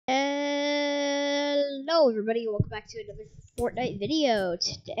Hello everybody, welcome back to another Fortnite video.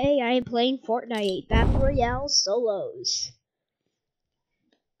 Today I am playing Fortnite Battle Royale Solos.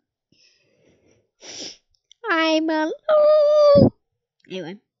 I'm alone!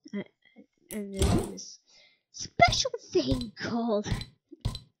 Anyway, and there's this special thing called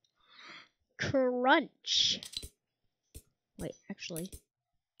Crunch. Wait, actually.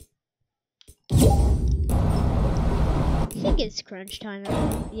 I think it's crunch time.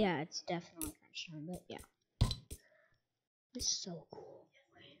 Yeah, it's definitely crunch time, but yeah. This is so cool.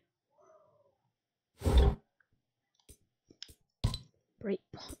 Break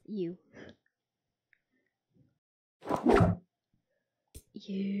you.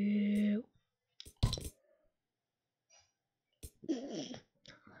 You.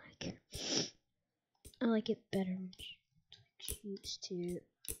 I like it better when choose to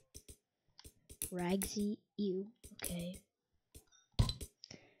Ragsy you. Okay.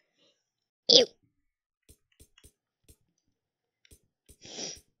 Ew.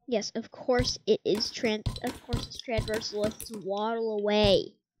 Yes, of course it is it's transversal. Let's waddle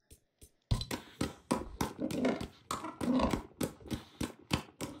away. Anyway,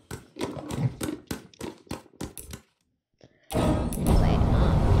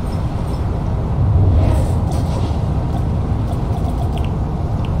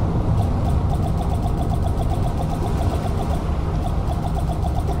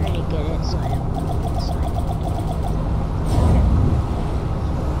 pretty good at side.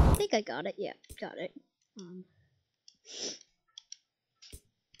 I think I got it. Yeah, got it.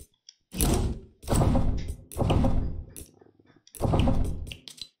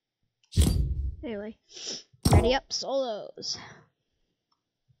 Anyway, ready up, solos.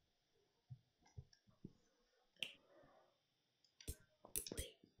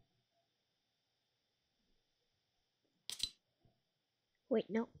 Wait,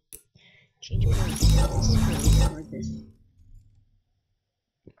 no. Change points. Record this.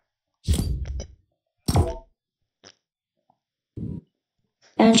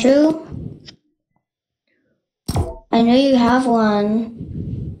 Andrew, I know you have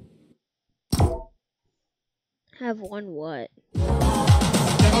one. Have one what?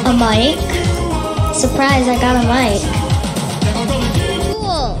 A mic? Surprise, I got a mic.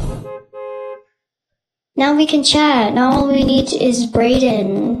 Cool! Now we can chat. Now all we need is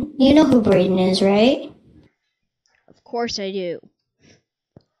Brayden. You know who Brayden is, right? Of course I do.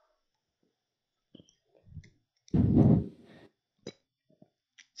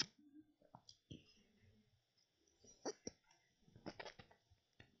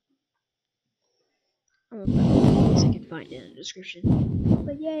 I can find it in the description.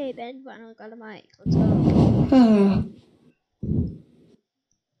 But yay, Ben finally got a mic. Let's go.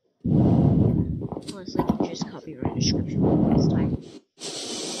 Honestly, I can just copyright description this time.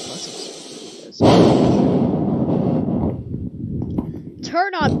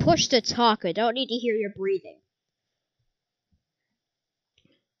 Turn on push to talk. I don't need to hear your breathing.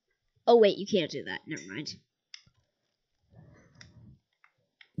 Oh wait, you can't do that. Never mind.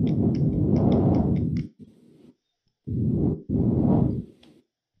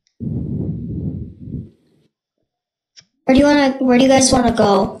 Where do you guys wanna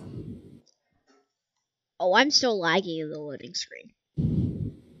go? Oh, I'm still lagging in the loading screen.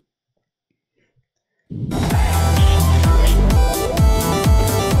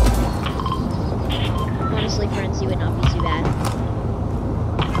 Honestly, friends, you would not be too bad.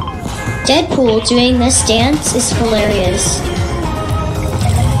 Deadpool doing this dance is hilarious.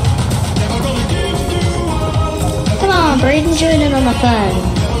 Come on, Brayden's doing it on the fun.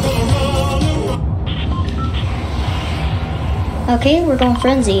 Okay, we're going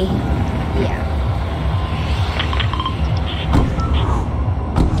frenzy. Yeah.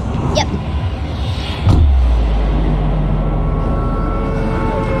 Yep.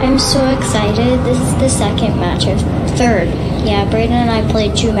 I'm so excited. This is the second match of third. Yeah, Brayden and I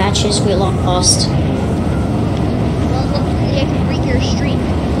played 2 matches. We lost. Well, hopefully I can break your streak.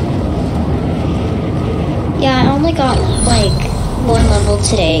 Yeah, I only got like 1 level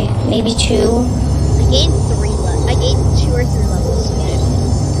today, maybe 2. I gained 2 or 3 levels today.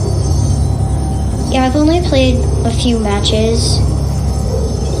 Yeah, I've only played a few matches.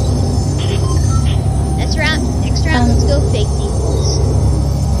 Next round, let's go fake defaults.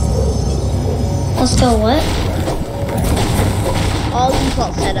 Let's go what? All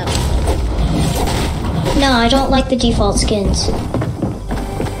default setup. No, I don't like the default skins.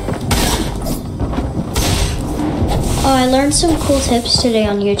 Oh, I learned some cool tips today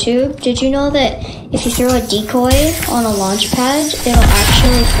on YouTube. Did you know that if you throw a decoy on a launch pad, it'll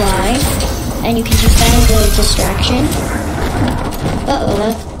actually fly, and you can use that as a distraction? Uh-oh,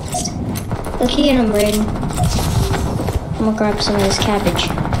 Look at him, Braden. I'm gonna grab some of this cabbage.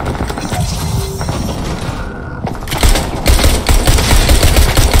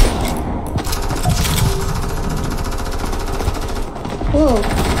 Whoa.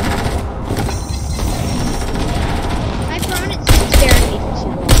 My opponent's spared me for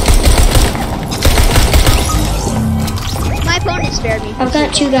too long. My opponent spared me for I've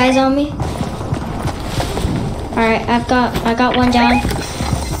got too 2 guys on me. Alright, I got one down.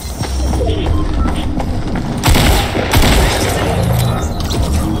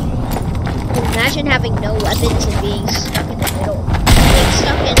 Imagine having no weapons and being stuck in the middle. Being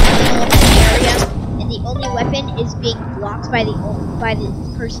stuck in the middle of an area, and the only weapon is being blocked by the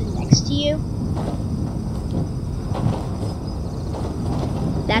person next to you.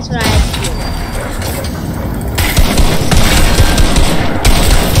 That's what I had to do.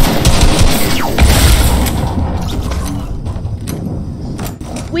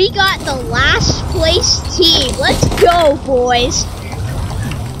 We got the last place team. Let's go, boys.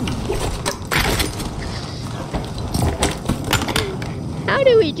 How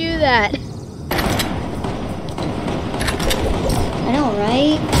do we do that? I know,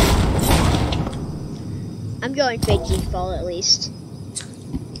 right? I'm going fake default at least.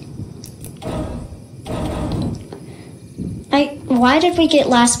 Why did we get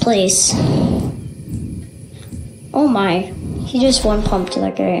last place? Oh my. He just one pumped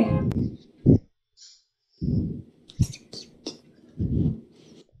that guy.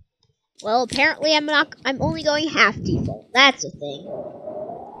 Well, apparently I'm only going half default. That's a thing.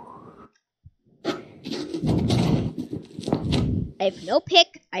 I have no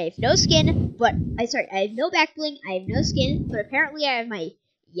pick, I have no skin, I have no back bling, I have no skin, but apparently I have my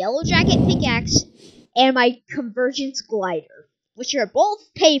yellow jacket pickaxe and my convergence glider, which are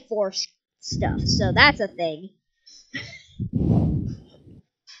both pay for stuff, so that's a thing.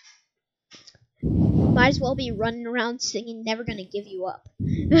 Might as well be running around singing "Never Gonna Give You Up."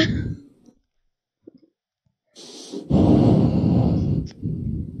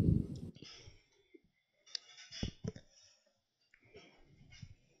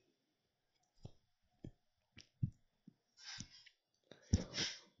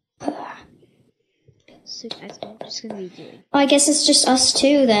 So guys, I'm just gonna be doing. Oh, I guess it's just us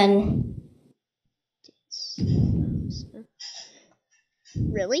 2 then.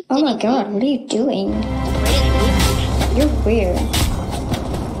 Really? Oh my god, what are you doing? You're weird.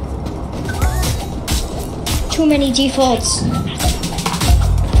 Too many defaults.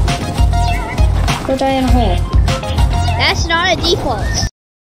 Go die in a hole. That's not a default.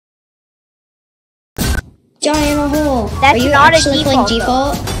 Die in a hole. That's are you not actually a playing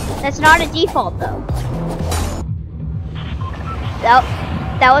default. default? That's not a default though.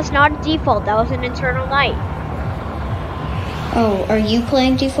 That was not a default. That was an internal night. Oh, are you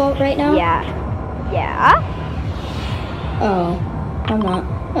playing default right now? Yeah. Yeah? Oh, I'm not.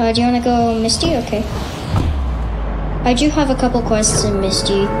 Do you want to go Misty? Okay. I do have a couple quests in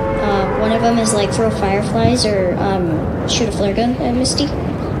Misty. One of them is like throw fireflies or shoot a flare gun at Misty.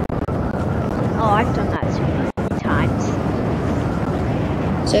 Oh, I've done that too many times.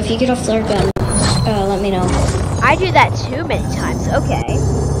 So if you get a flare gun, let me know. I do that too many times. Okay.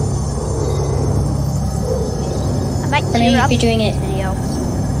 I might tear up be doing it. video.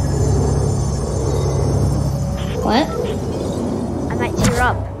 What? I might tear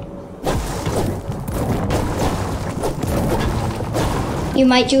up. You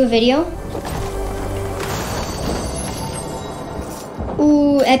might do a video?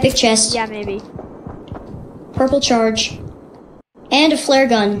 Ooh, epic chest. Yeah, maybe. Purple charge. And a flare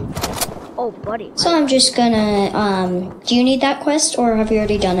gun. Oh, buddy. So I'm just gonna, do you need that quest or have you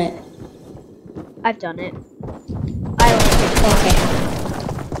already done it? I've done it. I Okay.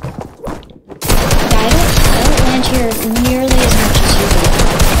 Yeah, I don't land here nearly as much as you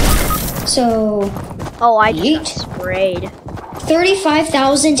do. So, Oh, I just got yeet. sprayed.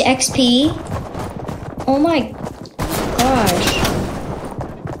 35,000 XP? Oh my gosh.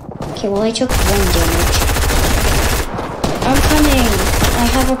 Okay, well I took 1 damage. I'm coming. I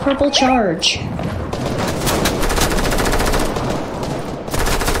have a purple charge.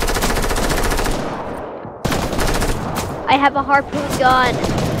 I have a harpoon gun.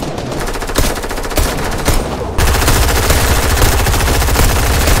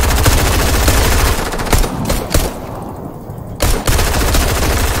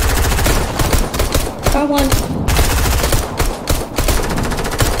 Got one.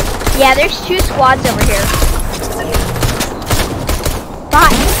 Yeah, there's 2 squads over here.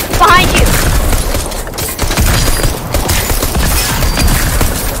 Behind you.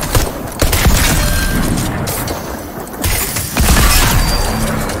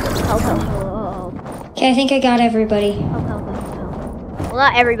 Oh. Okay, I think I got everybody. Help, help, help, help. Well,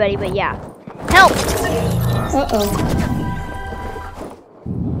 not everybody, but yeah. Help! Uh-oh.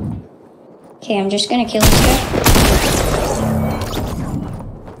 Okay, I'm just gonna kill this guy.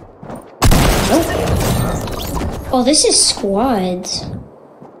 Nope. Oh, this is squads.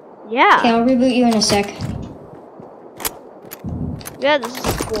 Yeah. Okay, I'll reboot you in a sec. Yeah, this is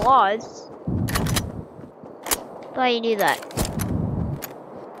squads. Thought you knew that.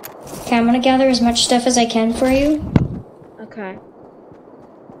 Okay, I'm gonna gather as much stuff as I can for you. Okay.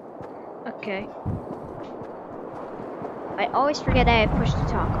 Okay. I always forget I have push to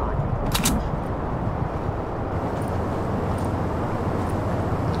talk on.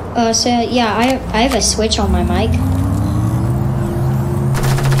 So yeah, I have a switch on my mic.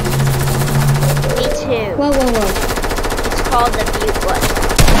 Me too. Whoa, whoa, whoa. It's called the mute button.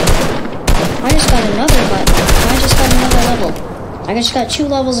 I just got another button. I just got another level. I just got 2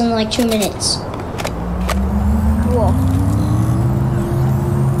 levels in like 2 minutes. Cool.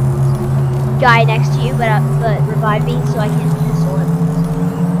 Guy next to you, but revive me so I can pistol him.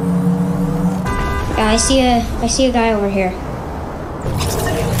 Yeah, I see a guy over here.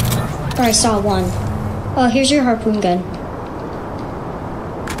 Or I saw one. Oh, here's your harpoon gun.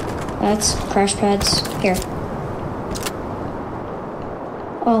 That's crash pads. Here.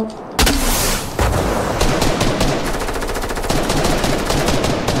 Oh.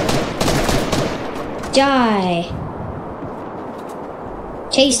 Die.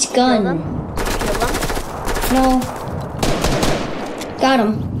 Chase gun. Kill them? No. Got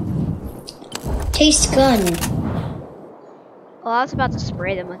him. Taste gun. Well, I was about to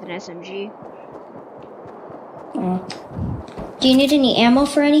spray them with an SMG. Oh. Do you need any ammo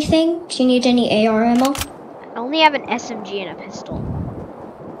for anything? Do you need any AR ammo? I only have an SMG and a pistol.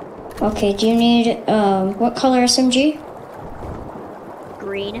 Okay, do you need, what color SMG?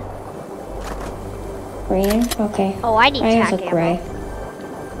 Green. Green? Okay. Oh, I need I have tac a ammo. gray.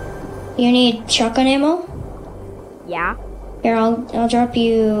 You need shotgun ammo? Yeah. Here, I'll drop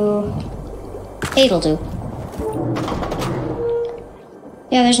you... 8'll do.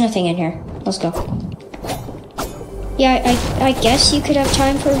 Yeah, there's nothing in here. Let's go. Yeah, I guess you could have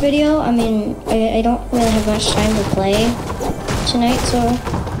time for a video. I mean, I don't really have much time to play tonight, so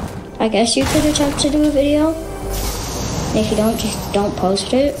I guess you could attempt to do a video. And if you don't, just don't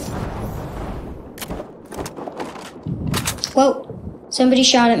post it. Whoa! Somebody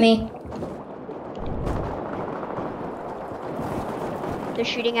shot at me. They're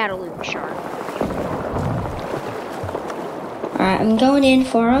shooting at a loot shark. Alright, I'm going in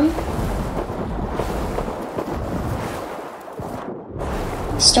for him.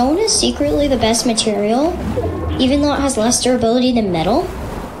 Stone is secretly the best material, even though it has less durability than metal.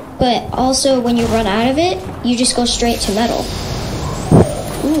 But also, when you run out of it, you just go straight to metal.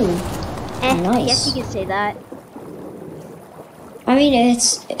 Ooh, nice. I guess you could say that. I mean,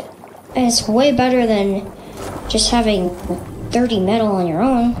 it's way better than just having 30 metal on your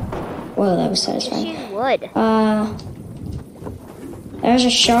own. Whoa, that was Just satisfying. use wood. There's a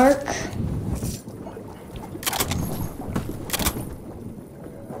shark.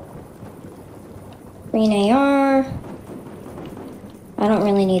 Green AR. I don't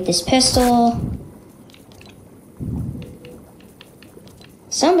really need this pistol.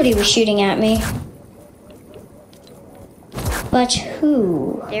 Somebody was shooting at me. But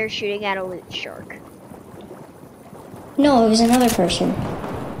who? They're shooting at a loot shark. No, it was another person.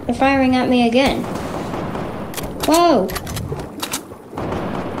 They're firing at me again. Whoa!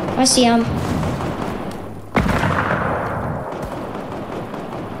 I see them.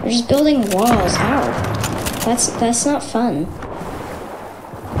 They're just building walls. Ow. That's not fun.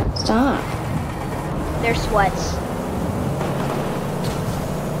 Stop. They're sweats.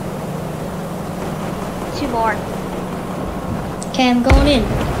 2 more. Okay, I'm going in.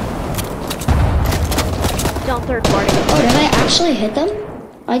 Don't third party. Oh, did I actually hit them?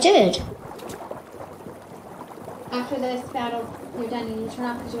 I did. After this battle, you're done. You need to turn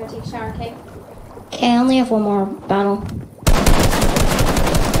off because you gotta take a shower, okay? Okay, I only have one more battle.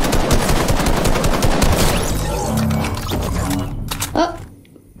 Oh.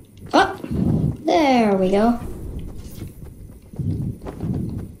 Oh. There we go.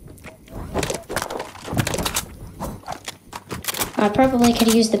 I probably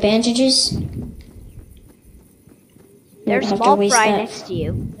could use the bandages. There's Have to small waste fry that. next to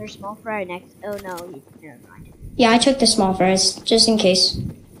you. There's small fry next. Oh no, never mind. Yeah, I took the small fries, just in case.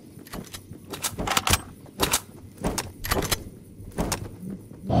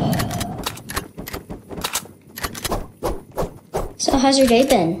 So how's your day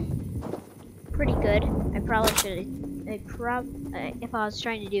been? Pretty good. I probably should if I was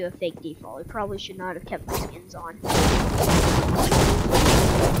trying to do a fake default, I probably should not have kept my skins on.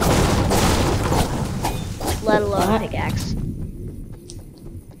 Let alone pickaxe.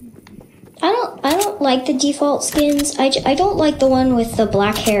 I don't like the default skins. I don't like the one with the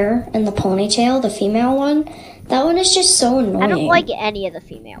black hair and the ponytail, the female one. That one is just so annoying. I don't like any of the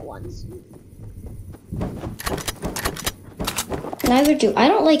female ones. Neither do I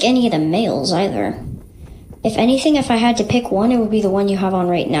don't like any of the males either. If anything, if I had to pick one, it would be the one you have on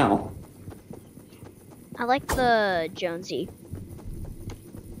right now. I like the Jonesy.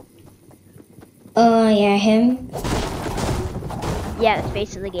 Yeah, him. Yeah, that's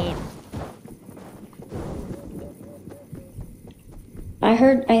basically the game. I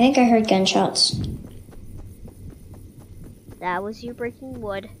think I heard gunshots. That was you breaking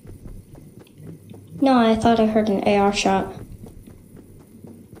wood. No, I thought I heard an AR shot.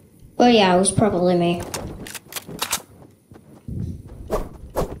 But yeah, it was probably me.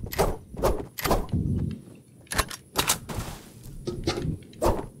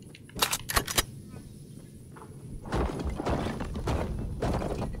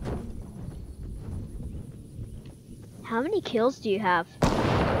 How many kills do you have?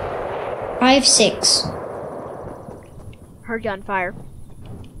 I have 6. Heard gunfire.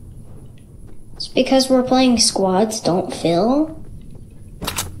 It's because we're playing squads, don't fill.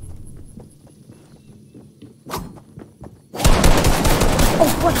 Oh,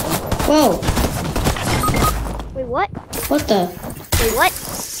 what? Whoa. Wait, what? What the? Wait, what?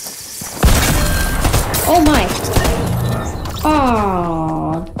 Oh my.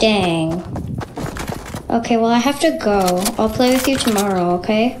 Aw, dang. Okay, well I have to go. I'll play with you tomorrow,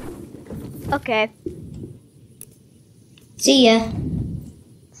 okay? Okay. See ya.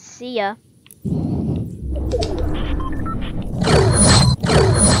 See ya.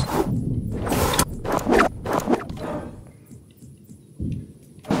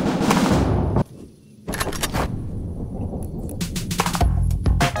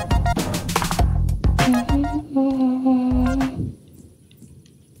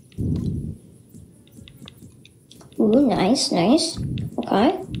 Ooh, nice, nice.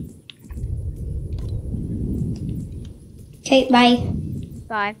 Okay. Okay, bye.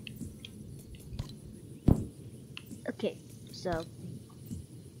 Bye. Okay, so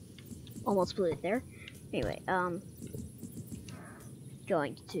almost blew it there. Anyway,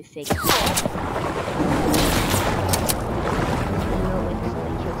 going to fake.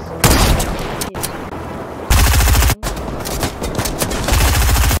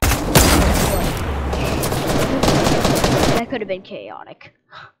 That could have been chaotic.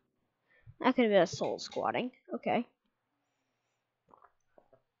 That could have been a soul squatting. Okay.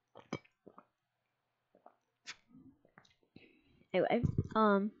 Anyway,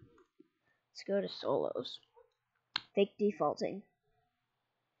 let's go to solos. Fake defaulting.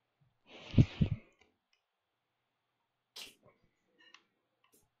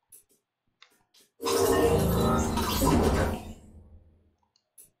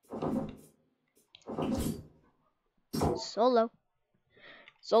 Solo.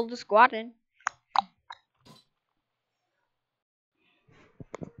 Solo squatting.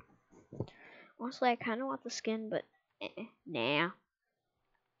 Honestly, I kind of want the skin, but nah.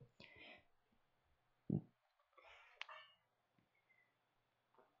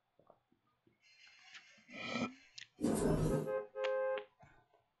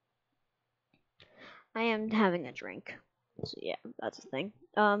 I am having a drink. So yeah, that's a thing.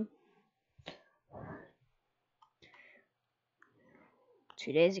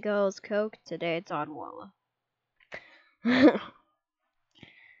 2 days ago it was Coke, today it's Odwalla.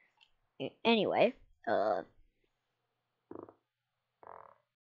 Anyway,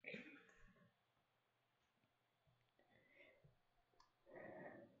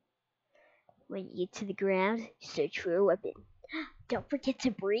 when you get to the ground, search for a weapon. Don't forget to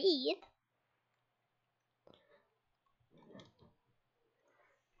breathe.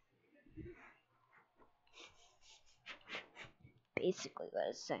 Basically what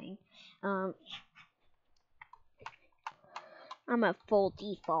it's saying. I'm a full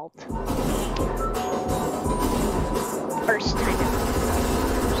default. First time ever.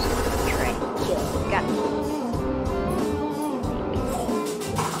 Try to kill. Got it.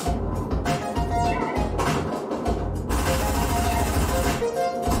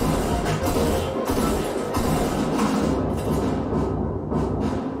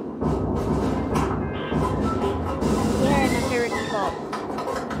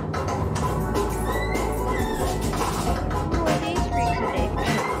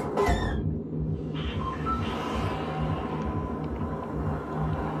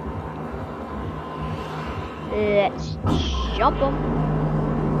 jump them.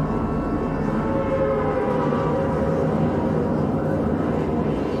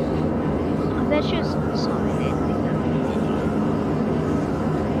 I bet you someone saw me. They didn't think that would be an idiot.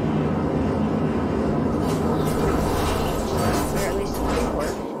 Or at least a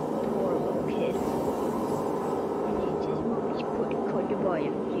poor little kid. And he says, Mommy's put a code to buy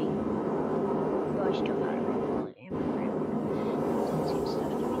MG. But I still got a bullet ammo for him. Doesn't seem stuff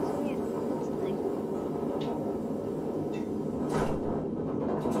to me, so yeah, that's the thing.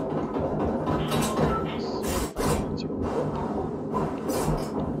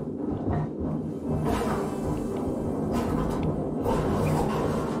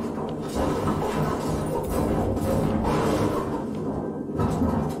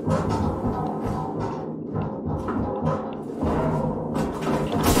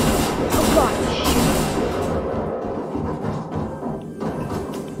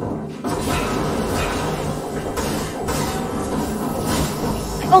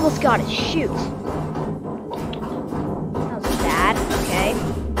 Almost got it, shoot. That was bad, okay.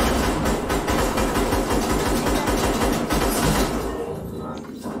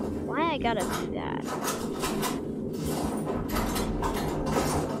 Why I gotta do that?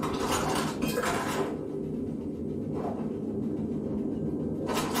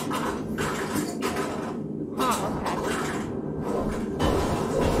 Huh, okay.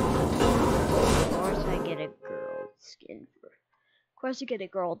 Of course I get a girl skin for. Of course, you get a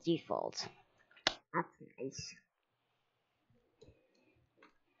girl default. That's nice.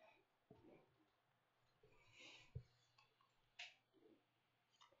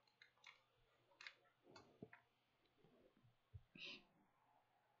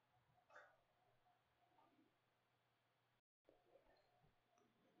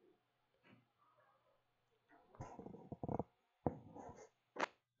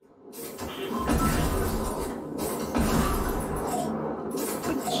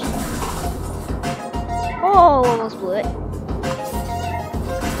 Oh, almost blew it.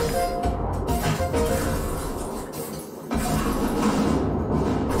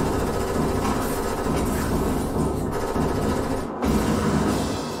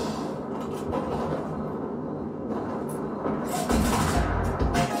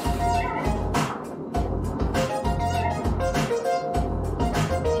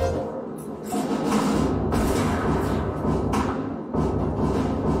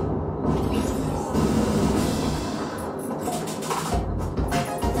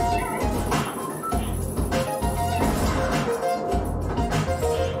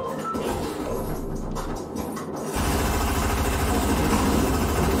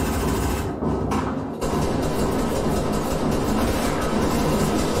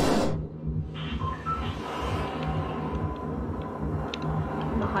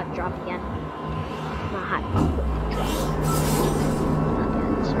 Hot drop again. Not hot drop. Not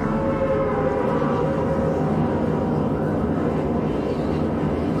again, sorry.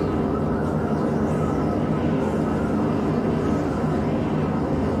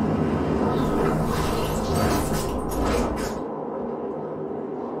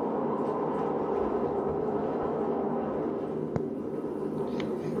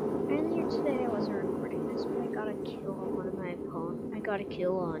 Earlier today I wasn't recording this, but I got a kill on one of my opponents. I got a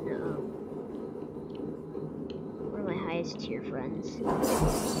kill on one of my highest tier friends. Not the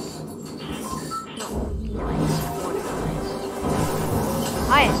highest, one of the highest.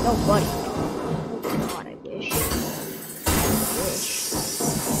 Highest, oh buddy. Oh god, I wish. I wish.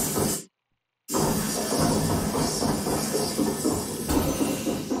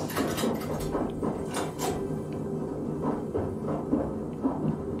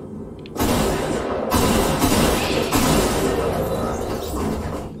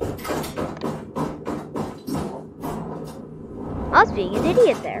 I was being an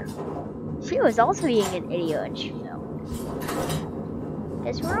idiot there. She was also being an idiot and she fell.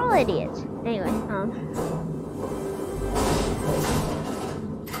 Because we're all idiots. Anyway,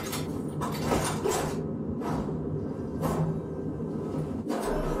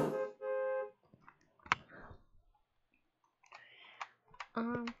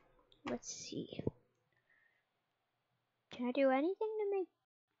 let's see. Can I do anything to make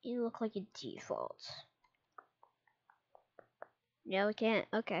you look like a default? No, we can't.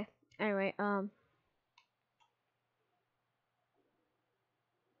 Okay. Anyway,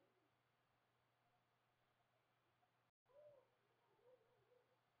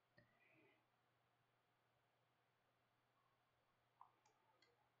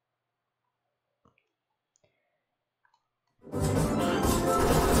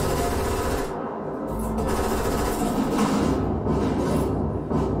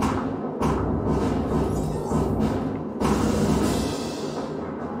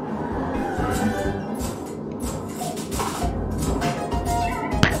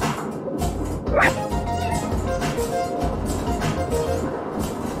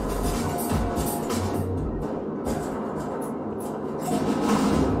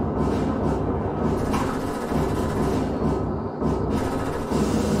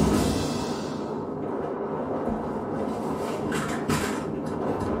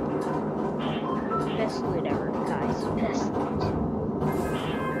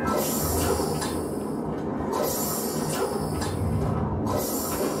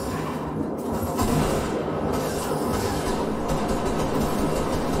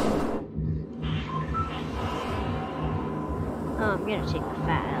 gotta take the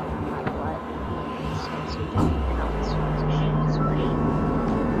fat out no matter what.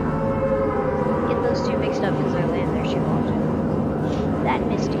 Get those two mixed up because I land there too often. That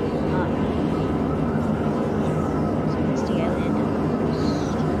Misty. So Misty I landed.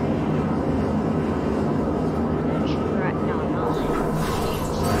 Right, no, I'm not landing.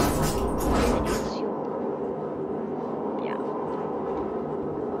 Yeah.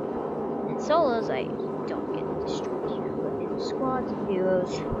 In solos, I don't get destroyed here, but in squads and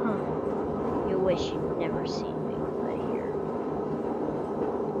duos, you wish you'd never seen me right here.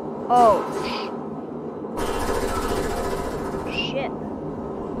 Oh, shit. Ship.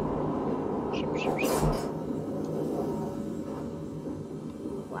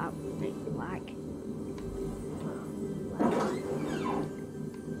 Wow, black.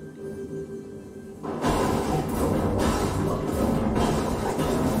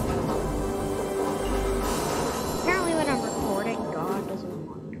 Apparently when I'm recording, God doesn't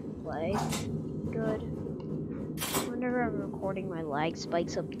want to play. Good. Whenever I'm recording, my lag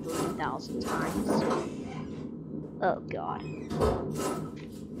spikes up to 3,000 times. Oh God.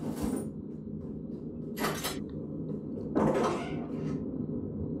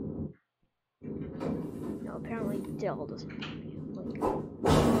 No, apparently Dell doesn't like.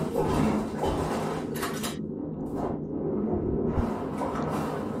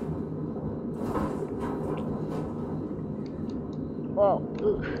 Whoa,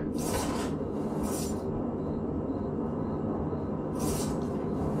 ooh.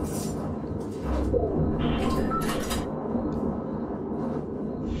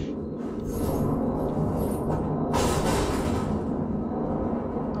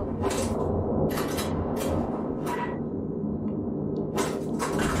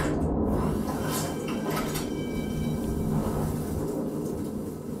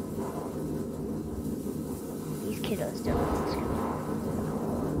 These kiddos don't.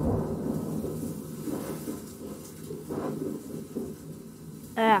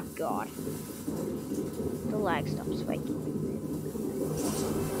 Ah, God. The lag stopped spiking.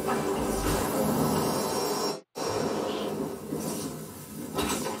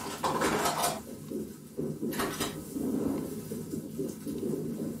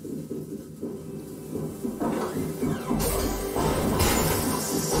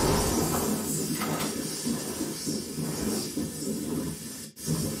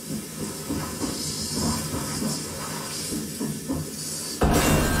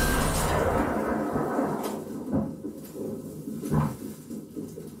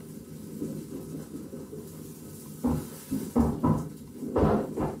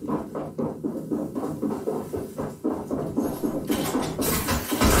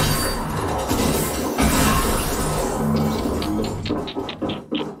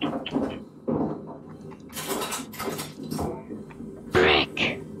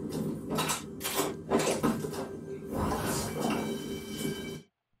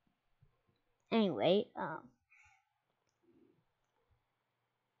 Anyway,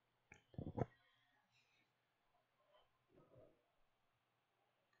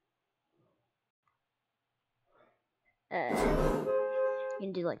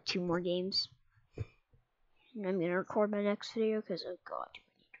 gonna do like 2 more games, and I'm gonna record my next video because oh God, do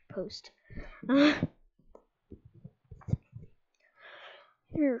I need to post?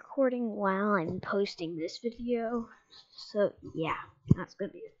 You're recording while I'm posting this video, so yeah, that's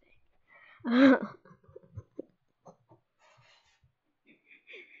gonna be a thing.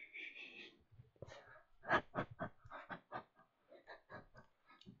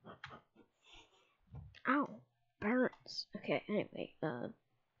 Ow, burns. Okay, anyway,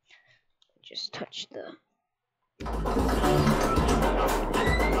 just touch the.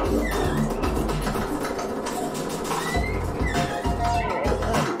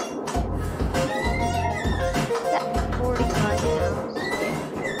 That 45 pounds.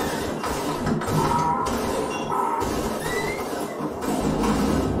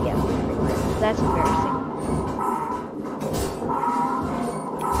 Yeah, that's embarrassing.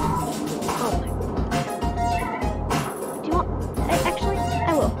 Oh my. Do you want? Actually, I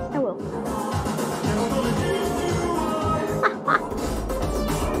will.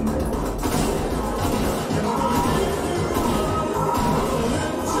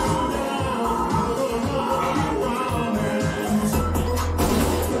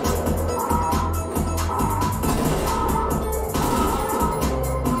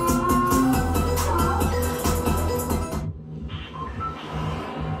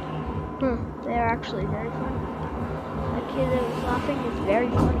 They're actually very funny. That kid that was laughing is very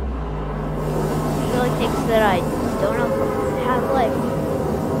funny. He really thinks that I don't know how to live.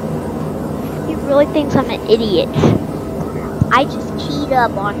 He really thinks I'm an idiot. I just keyed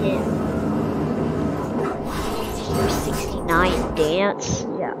up on him. 69 dance.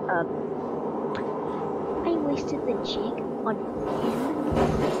 Yeah, I wasted the jig on him.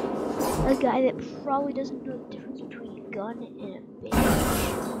 A guy that probably doesn't know the difference between a gun and a bitch.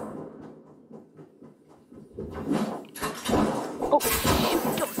 Oh, shoot,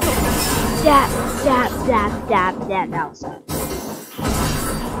 don't. That was up.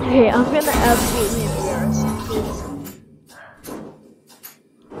 Okay, I'm gonna absolutely embarrass kids.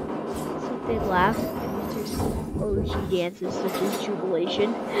 So they laugh and there's OG dances such as jubilation.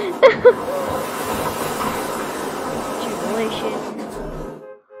 Jubilation.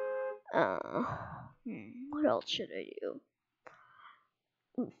 What else should I do?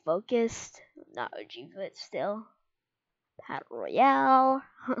 Focused. Not OG, but still. Battle Royale.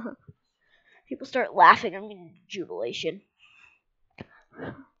 People start laughing. I'm in jubilation.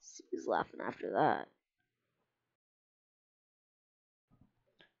 Who's laughing after that?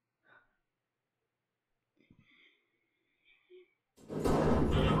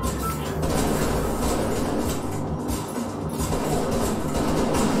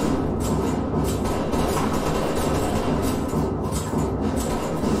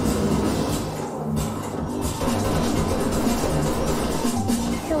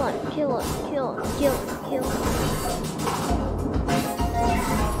 Kill him.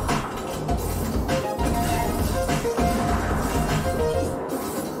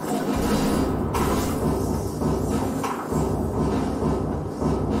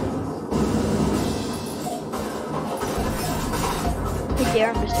 I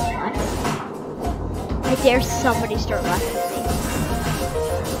dare him to start laughing. I dare somebody start laughing at me.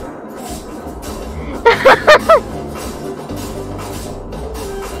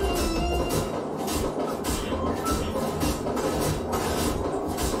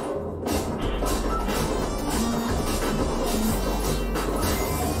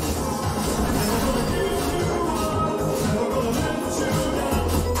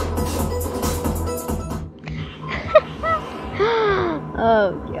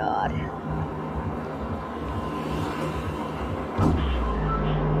 Oh god.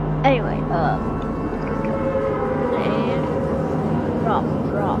 Anyway, and drop.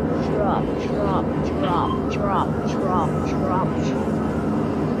 What is a drop?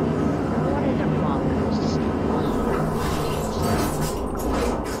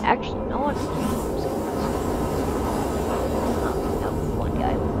 Actually, no one. One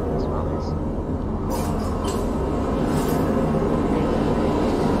guy as well as.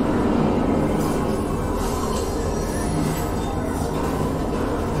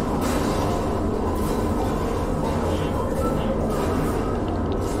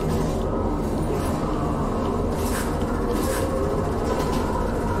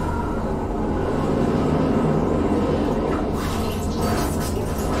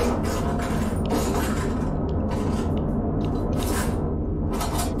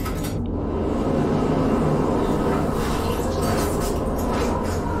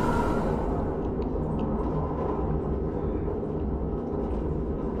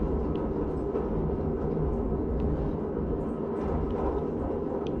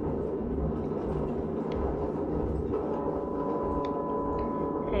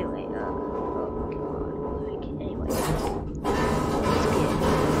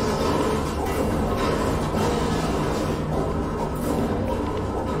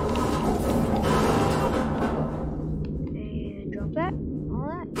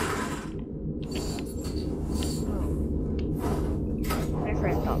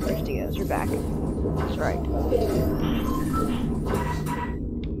 You're back. That's right.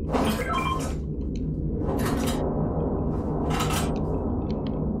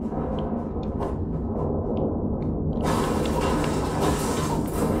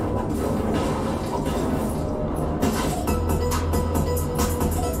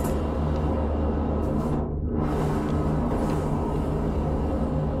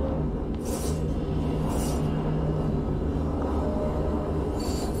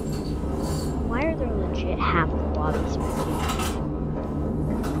 Half the lobbies.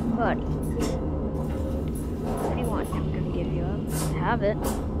 Buddy. What do you want? I'm gonna give you up. Have it.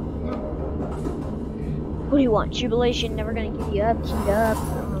 What do you want? Jubilation, never gonna give you up. Heat up.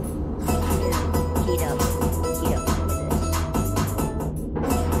 Heat up. Heat up.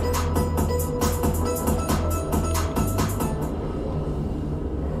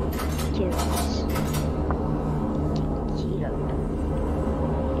 Kills. Heat up.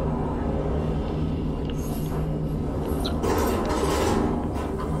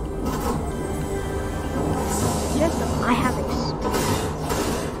 I have experience.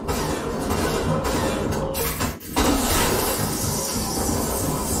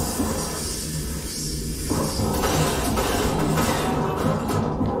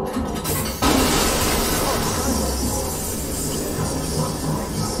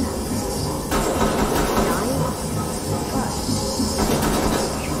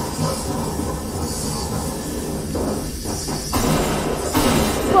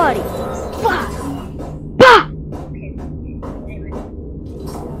 buddy. Bah! Bah! Okay. Anyway.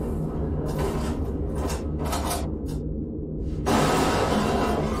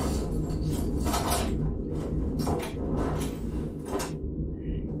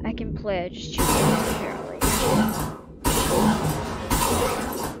 I can play, I just choose it apparently.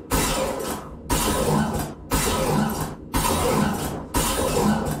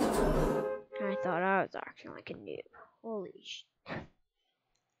 I thought I was acting like a noob. Holy sh.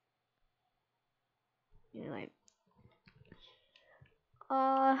 Anyway.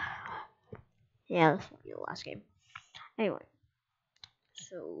 Yeah, this will be the last game. Anyway.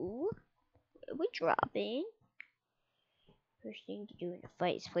 So, where are we dropping? First thing to do in a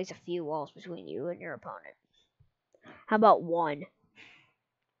fight is place a few walls between you and your opponent. How about one?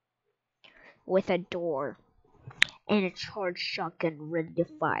 With a door and a charged shotgun ready to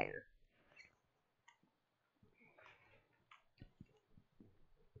fire.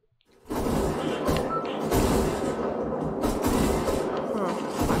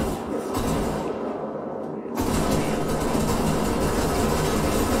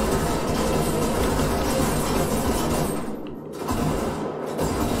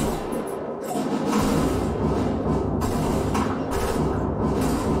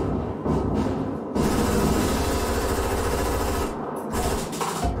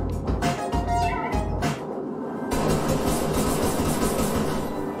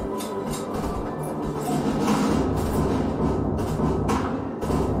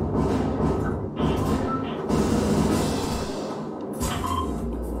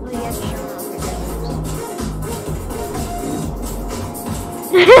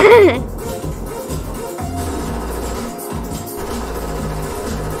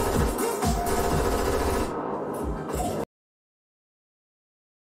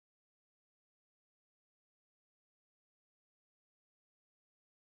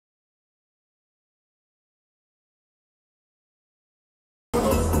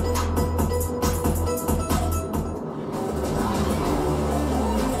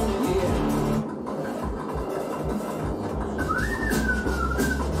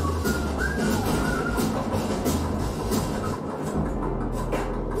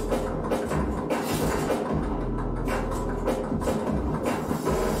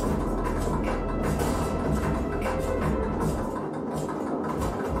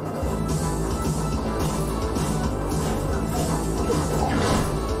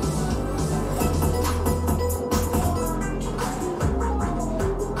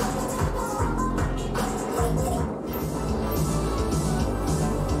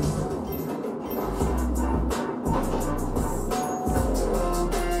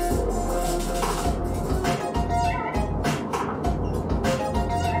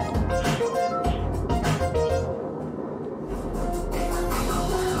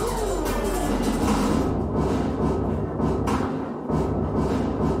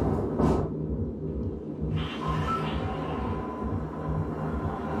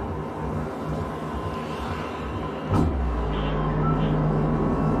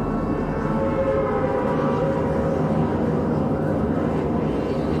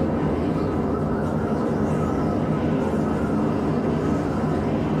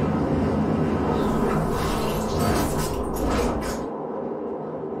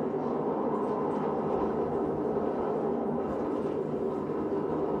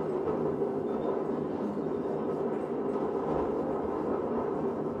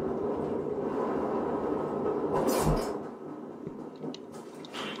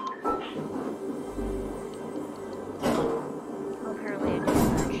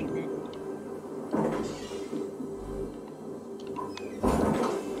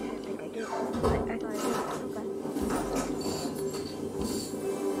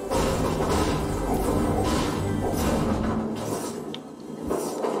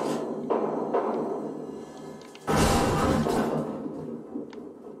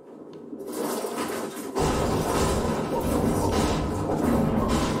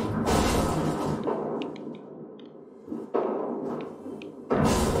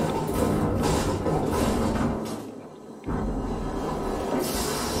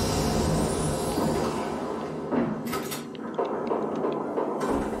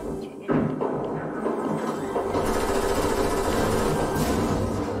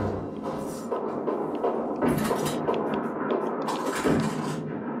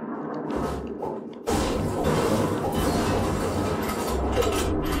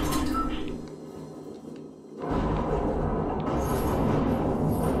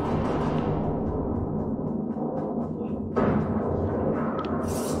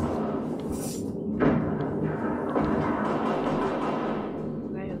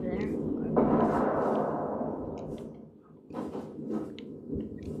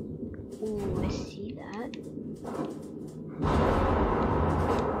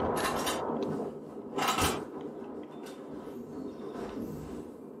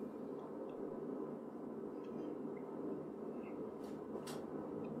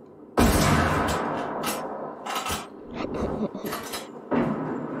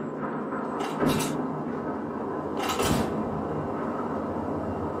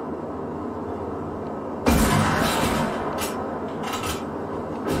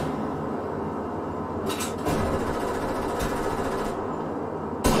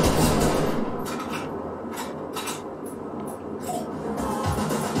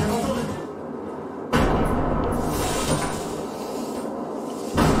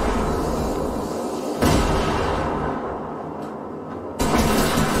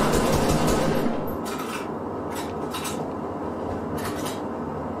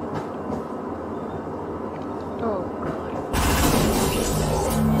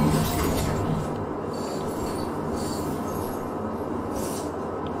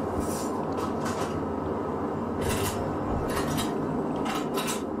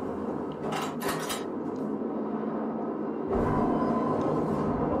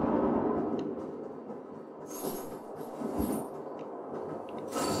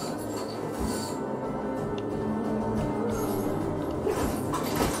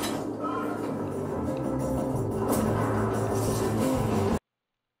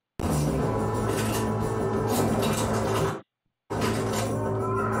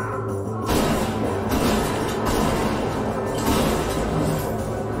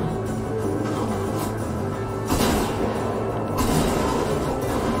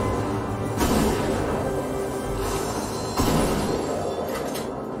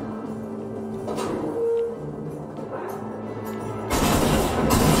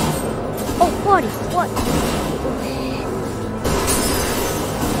 Buddy, what?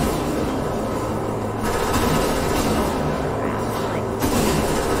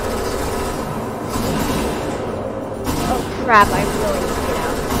 Oh crap, I really need to get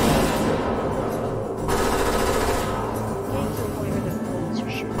out. Getting to the point where the bullets are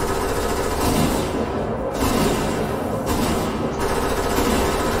shooting.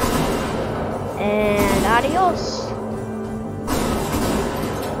 And adios.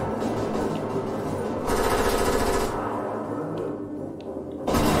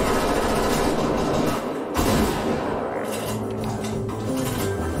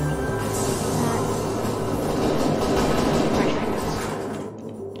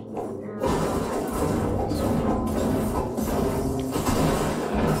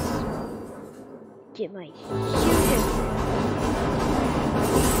 Get my shooting.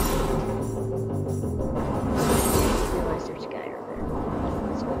 Realize there's a guy over there.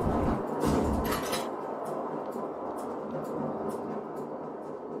 Let's go.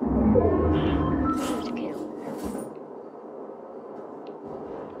 There's a kid over there.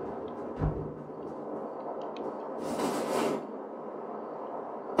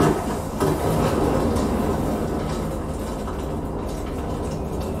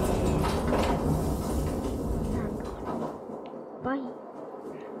 Bye.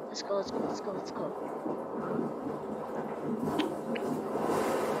 Let's go, let's go, let's go, let's go.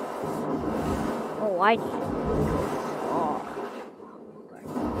 Oh, I need to go far. Okay.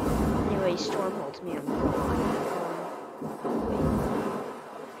 Anyway, storm holds me.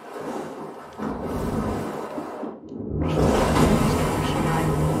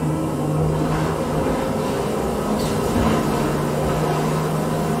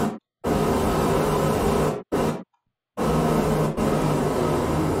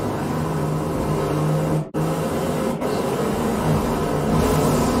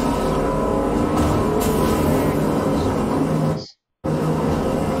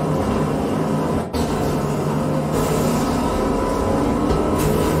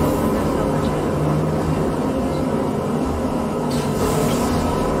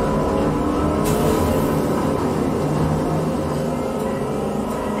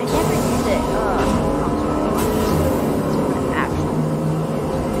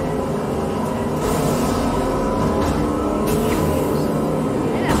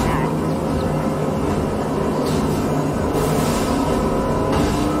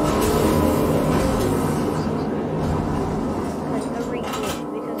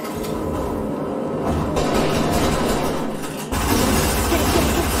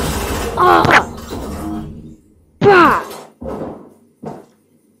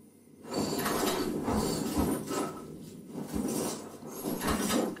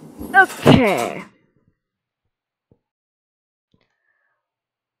 Okay.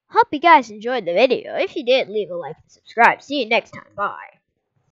 Hope you guys enjoyed the video. If you did, leave a like and subscribe. See you next time. Bye.